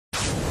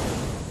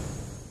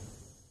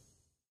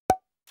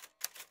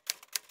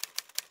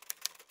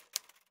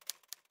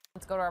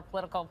go to our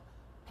political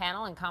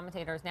panel and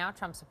commentators now.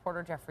 Trump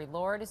supporter Jeffrey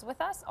Lord is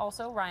with us.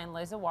 Also, Ryan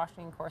Lizza,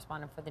 Washington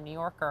correspondent for The New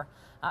Yorker.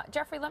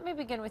 Jeffrey, let me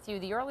begin with you.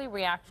 The early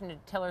reaction to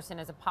Tillerson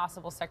as a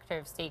possible Secretary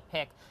of State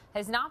pick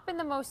has not been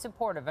the most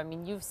supportive. I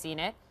mean, you've seen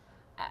it.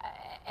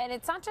 And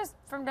it's not just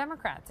from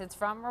Democrats. It's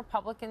from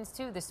Republicans,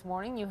 too. This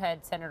morning, you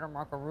had Senator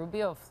Marco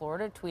Rubio of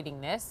Florida tweeting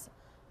this.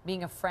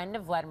 Being a friend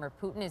of Vladimir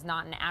Putin is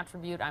not an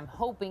attribute I'm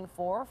hoping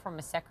for from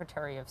a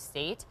Secretary of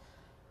State.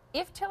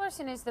 If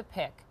Tillerson is the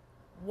pick,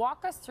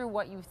 walk us through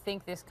what you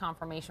think this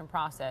confirmation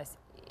process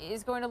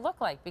is going to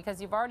look like,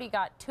 because you've already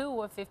got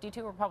 2 of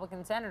 52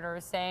 Republican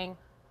senators saying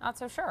not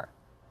so sure.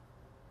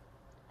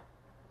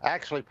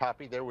 Actually,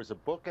 Poppy, there was a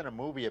book and a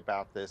movie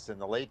about this in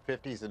the late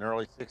 50s and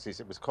early 60s.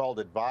 It was called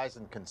Advise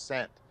and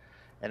Consent,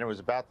 and it was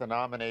about the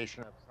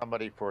nomination of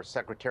somebody for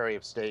Secretary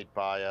of State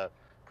by a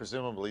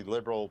presumably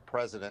liberal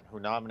president who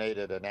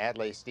nominated an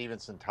Adlai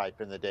Stevenson type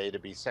in the day to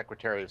be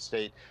Secretary of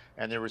State,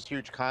 and there was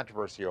huge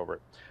controversy over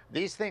it.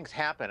 These things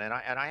happen, and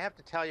I have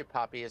to tell you,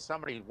 Poppy, as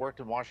somebody who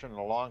worked in Washington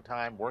a long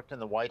time, worked in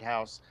the White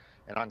House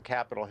and on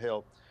Capitol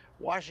Hill,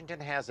 Washington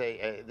has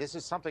this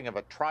is something of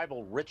a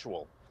tribal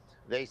ritual.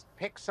 They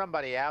pick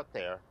somebody out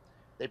there,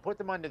 they put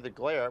them under the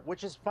glare,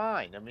 which is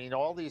fine. I mean,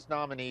 all these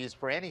nominees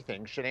for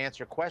anything should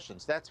answer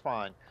questions. That's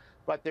fine.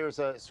 But there's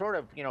a sort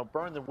of,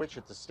 burn the witch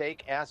at the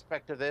stake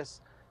aspect of this.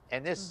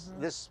 And this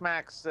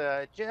smacks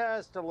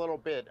just a little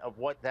bit of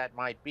what that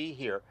might be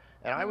here.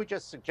 And I would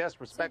just suggest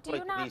respectfully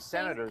to these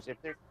senators,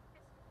 if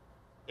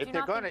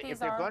they're going to,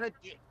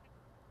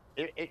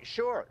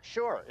 sure.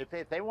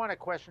 If they want to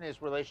question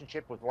his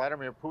relationship with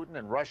Vladimir Putin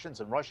and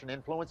Russians and Russian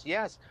influence,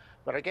 yes.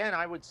 But again,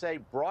 I would say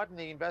broaden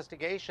the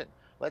investigation.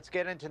 Let's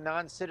get into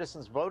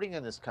non-citizens voting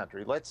in this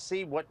country. Let's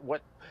see what.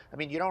 I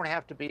mean, you don't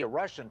have to be a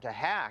Russian to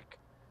hack.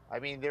 I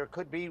mean, there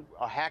could be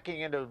a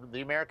hacking into the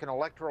American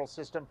electoral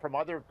system from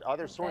other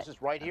sources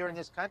right here in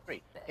this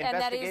country. And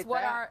that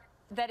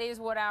is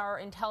what our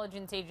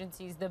intelligence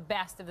agencies, the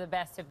best of the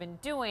best, have been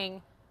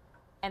doing,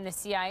 and the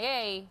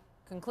CIA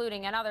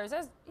concluding, and others,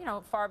 as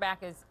far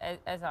back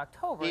as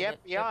October, the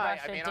that FBI,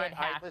 Russia did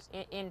hack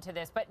into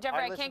this. But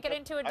Jeffrey, I can't get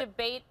into a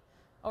debate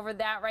over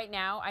that right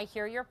now. I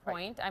hear your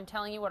point. I'm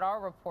telling you what our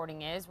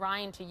reporting is.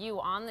 Ryan, to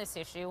you on this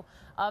issue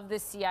of the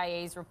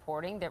CIA's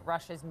reporting that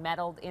Russia's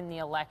meddled in the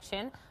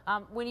election.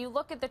 When you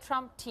look at the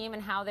Trump team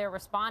and how they're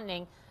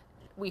responding,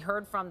 we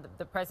heard from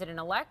the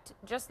president-elect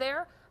just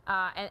there,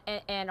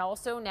 and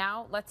also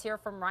now let's hear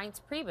from Reince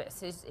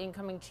Priebus, his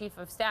incoming chief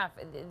of staff.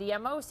 The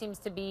MO seems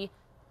to be,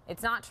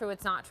 it's not true,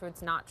 it's not true,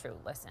 it's not true.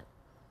 Listen.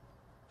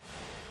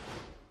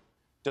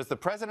 Does the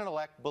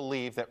president-elect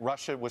believe that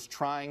Russia was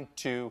trying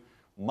to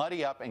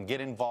muddy up and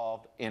get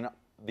involved in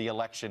the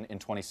election in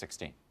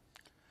 2016?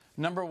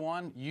 Number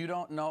one, you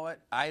don't know it,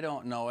 I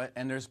don't know it,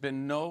 and there's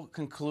been no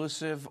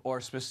conclusive or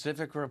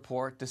specific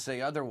report to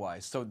say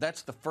otherwise. So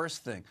that's the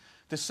first thing.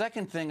 The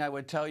second thing I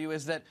would tell you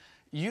is that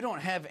you don't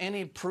have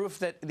any proof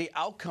that the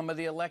outcome of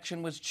the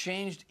election was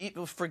changed.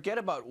 Forget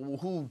about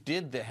who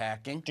did the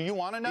hacking. Do you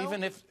want to know?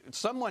 Even if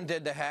someone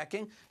did the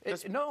hacking,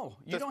 no,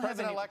 you don't have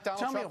any.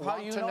 Tell me how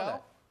you know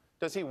that.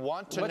 Does he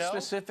want to know? What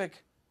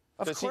specific?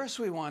 Of course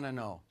we want to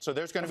know. So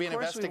there's going to be an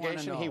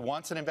investigation? He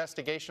wants an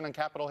investigation on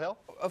Capitol Hill?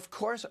 Of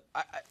course.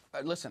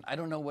 Listen, I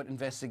don't know what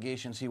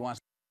investigations he wants.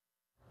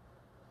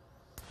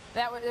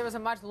 There was a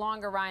much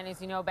longer, Ryan,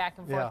 as you know, back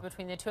and forth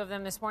between the two of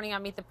them this morning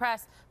on Meet the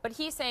Press. But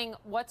he's saying,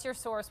 what's your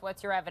source,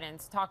 what's your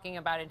evidence, talking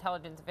about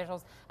intelligence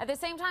officials. At the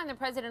same time, the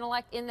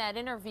president-elect in that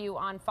interview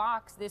on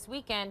Fox this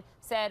weekend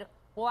said,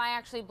 well, I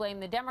actually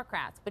blame the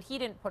Democrats. But he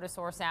didn't put a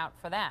source out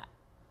for that.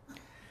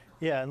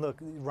 Yeah, and look,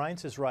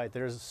 Reince is right.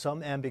 There's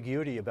some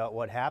ambiguity about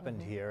what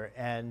happened here.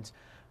 And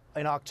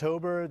in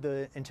October,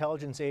 the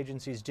intelligence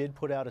agencies did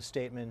put out a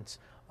statement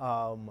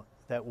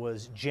that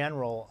was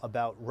general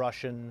about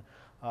Russian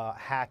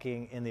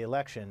hacking in the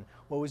election.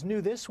 What was new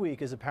this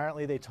week is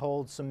apparently they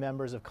told some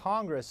members of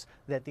Congress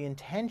that the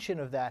intention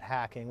of that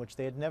hacking, which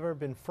they had never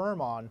been firm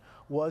on,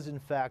 was in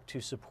fact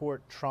to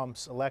support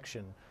Trump's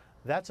election.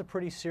 That's a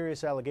pretty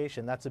serious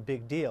allegation. That's a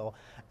big deal.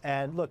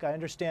 And look, I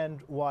understand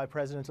why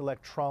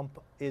President-elect Trump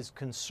is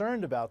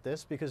concerned about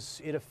this,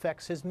 because it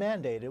affects his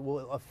mandate. It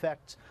will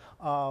affect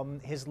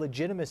his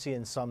legitimacy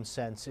in some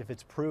sense if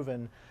it's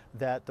proven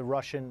that the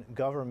Russian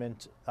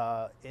government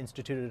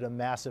instituted a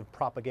massive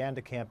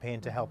propaganda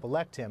campaign to help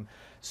elect him.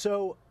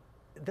 So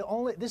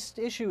this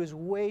issue is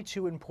way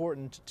too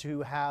important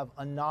to have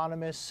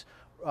anonymous,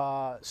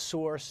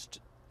 sourced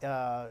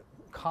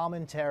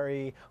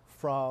commentary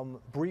from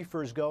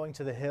briefers going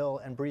to the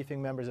Hill and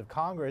briefing members of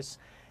Congress.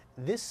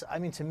 This, I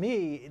mean, to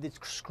me, it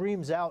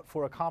screams out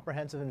for a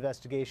comprehensive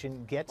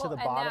investigation, get to the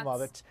bottom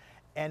of it,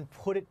 and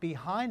put it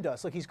behind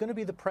us. Look, he's going to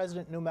be the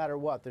president no matter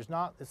what. It's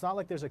not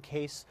like there's a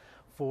case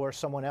for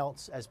someone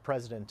else as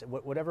president.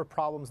 Whatever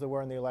problems there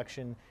were in the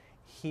election,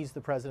 he's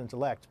the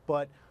president-elect.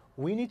 But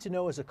we need to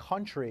know as a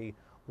country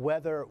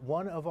whether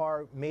one of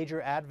our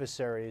major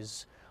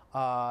adversaries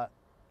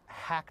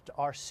hacked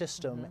our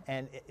system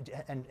and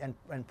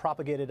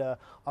propagated a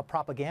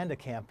propaganda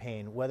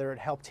campaign, whether it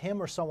helped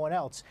him or someone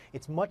else.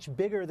 It's much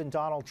bigger than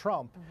Donald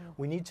Trump.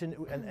 We need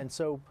to, and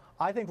so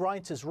I think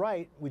Reince is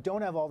right. We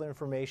don't have all the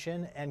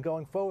information, and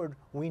going forward,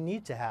 we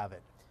need to have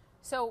it.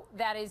 So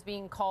that is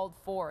being called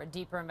for a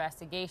deeper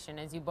investigation.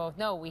 As you both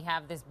know, we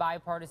have this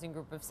bipartisan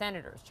group of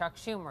senators, Chuck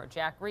Schumer,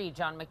 Jack Reed,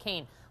 John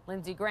McCain,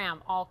 Lindsey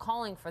Graham, all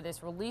calling for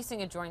this,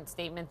 releasing a joint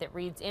statement that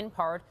reads in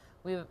part,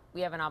 we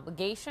have an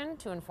obligation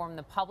to inform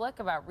the public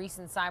about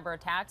recent cyber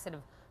attacks that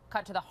have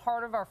cut to the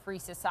heart of our free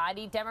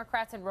society.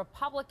 Democrats and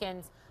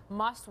Republicans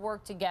must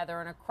work together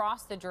and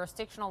across the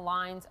jurisdictional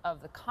lines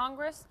of the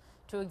Congress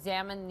to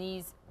examine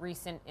these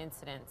recent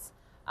incidents.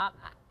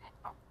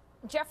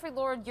 Jeffrey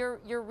Lord,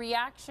 your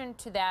reaction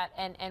to that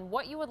and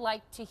what you would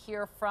like to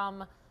hear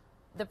from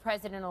the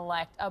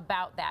president-elect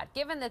about that,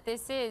 given that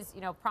this is,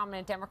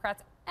 prominent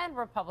Democrats and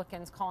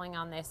Republicans calling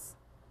on this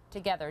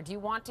together. Do you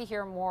want to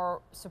hear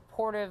more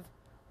supportive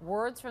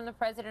words from the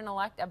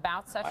president-elect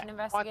about such an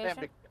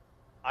investigation?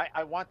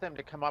 I want them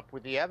to come up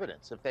with the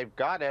evidence. If they've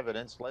got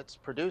evidence, let's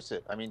produce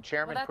it. I mean,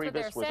 Chairman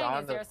Priebus was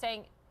on the...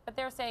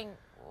 They're saying,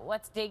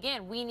 let's dig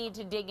in. We need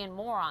to dig in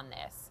more on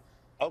this.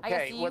 Okay, I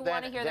guess, do you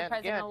want to hear the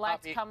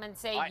president-elect come and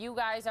say, you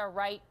guys are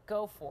right,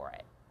 go for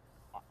it?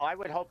 I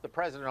would hope the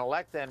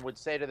president-elect then would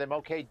say to them,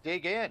 okay,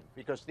 dig in.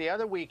 Because the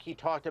other week he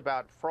talked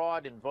about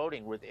fraud in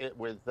voting with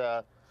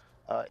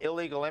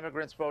illegal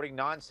immigrants voting,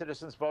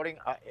 non-citizens voting.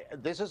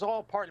 This is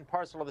all part and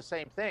parcel of the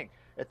same thing.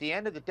 At the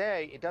end of the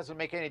day, it doesn't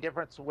make any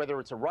difference whether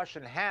it's a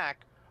Russian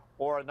hack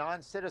or a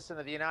non-citizen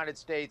of the United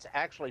States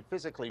actually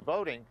physically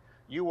voting.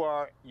 You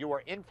are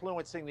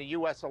influencing the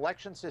U.S.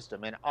 election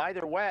system. And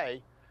either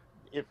way,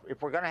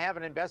 if we're going to have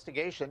an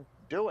investigation,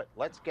 do it.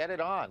 Let's get it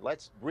on.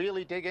 Let's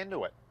really dig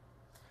into it.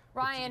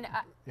 Ryan,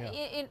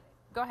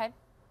 go ahead.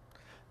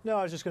 No,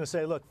 I was just going to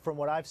say, look, from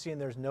what I've seen,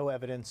 there's no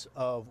evidence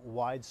of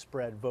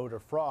widespread voter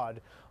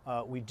fraud.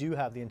 We do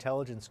have the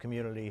intelligence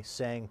community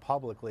saying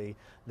publicly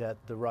that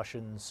the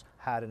Russians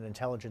had an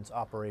intelligence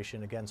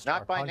operation against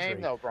our country. Not by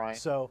name, though, Brian.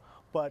 So,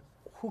 but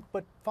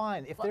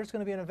fine. If there's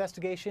going to be an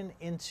investigation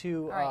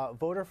into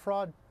voter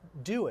fraud,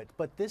 do it.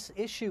 But this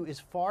issue is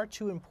far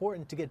too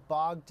important to get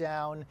bogged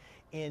down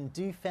in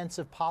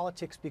defensive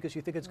politics because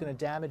you think it's going to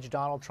damage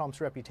Donald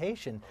Trump's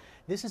reputation.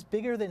 This is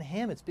bigger than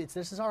him.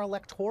 This is our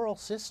electoral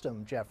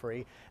system,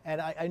 Jeffrey.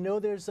 And I know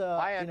there's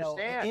an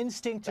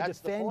instinct to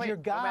defend your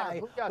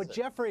guy, but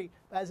Jeffrey,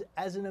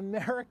 as an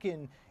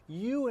American,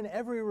 you and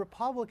every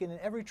Republican and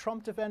every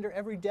Trump defender,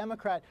 every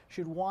Democrat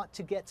should want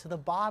to get to the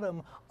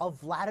bottom of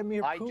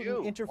Vladimir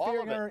Putin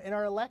interfering in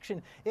our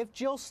election. If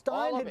Jill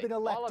Stein had been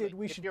elected,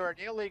 we should... If you're an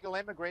illegal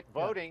immigrant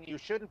voting, you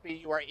shouldn't be.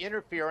 You are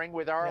interfering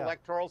with our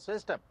electoral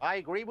system. I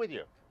agree with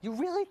you. You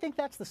really think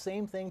that's the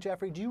same thing,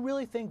 Jeffrey? Do you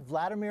really think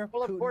Vladimir Putin...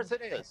 Well, of course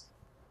it is.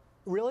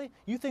 Really?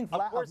 You think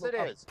of course it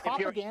is. A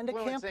propaganda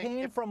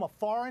campaign from a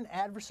foreign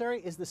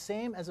adversary is the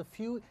same as a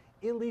few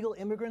illegal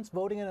immigrants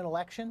voting in an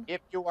election?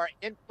 If you are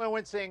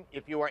influencing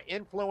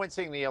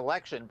the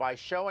election by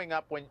showing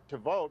up to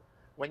vote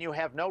when you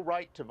have no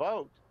right to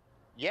vote,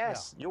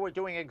 yes, you are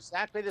doing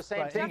exactly the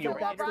same thing.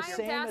 What Brian's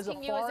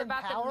asking you is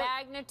about the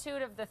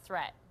magnitude of the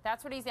threat.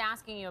 That's what he's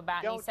asking you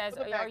about. He says,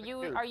 are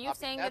you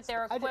saying that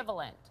they're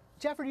equivalent?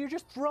 Jeffrey, you're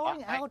just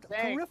throwing out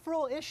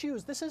peripheral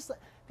issues. This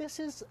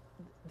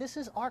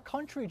is our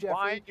country, Jeffrey.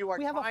 Brian, you are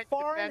we have a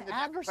foreign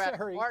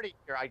adversary. Party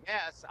here, I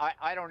guess.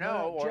 I don't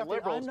know, or Jeffrey,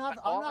 liberals.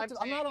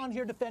 I'm not on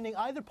here defending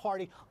either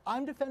party.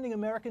 I'm defending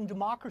American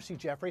democracy,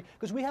 Jeffrey,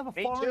 because we have a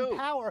foreign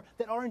power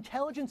that our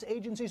intelligence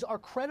agencies are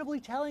credibly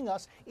telling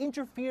us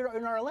interfere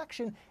in our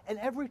election, and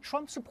every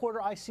Trump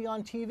supporter I see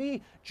on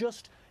TV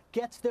just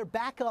gets their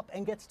back up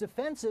and gets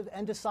defensive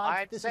and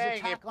decides this is an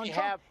attack on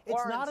Trump.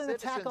 It's not an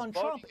attack on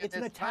Trump. It's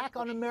an attack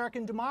on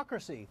American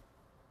democracy.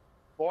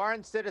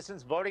 Foreign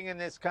citizens voting in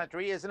this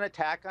country is an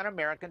attack on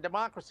American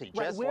democracy.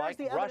 Right. Just Where's like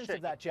the evidence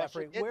of that,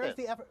 Jeffrey?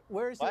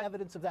 Where's the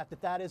evidence of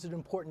that is an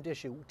important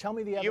issue? Tell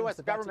me the evidence. The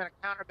U.S. Government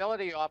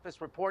Accountability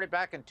Office reported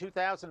back in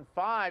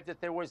 2005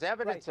 that there was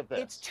evidence of this.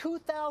 It's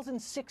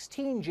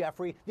 2016,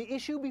 Jeffrey. The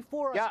issue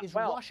before us is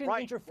Russian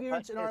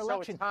interference in our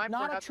election,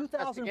 not a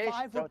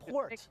 2005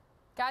 report.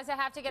 Guys, I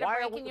have to get a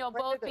break, and you'll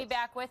both be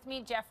back with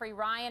me. Jeffrey,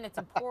 Ryan, it's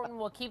important.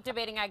 We'll keep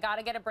debating. I got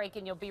to get a break,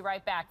 and you'll be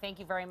right back. Thank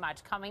you very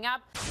much. Coming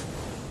up.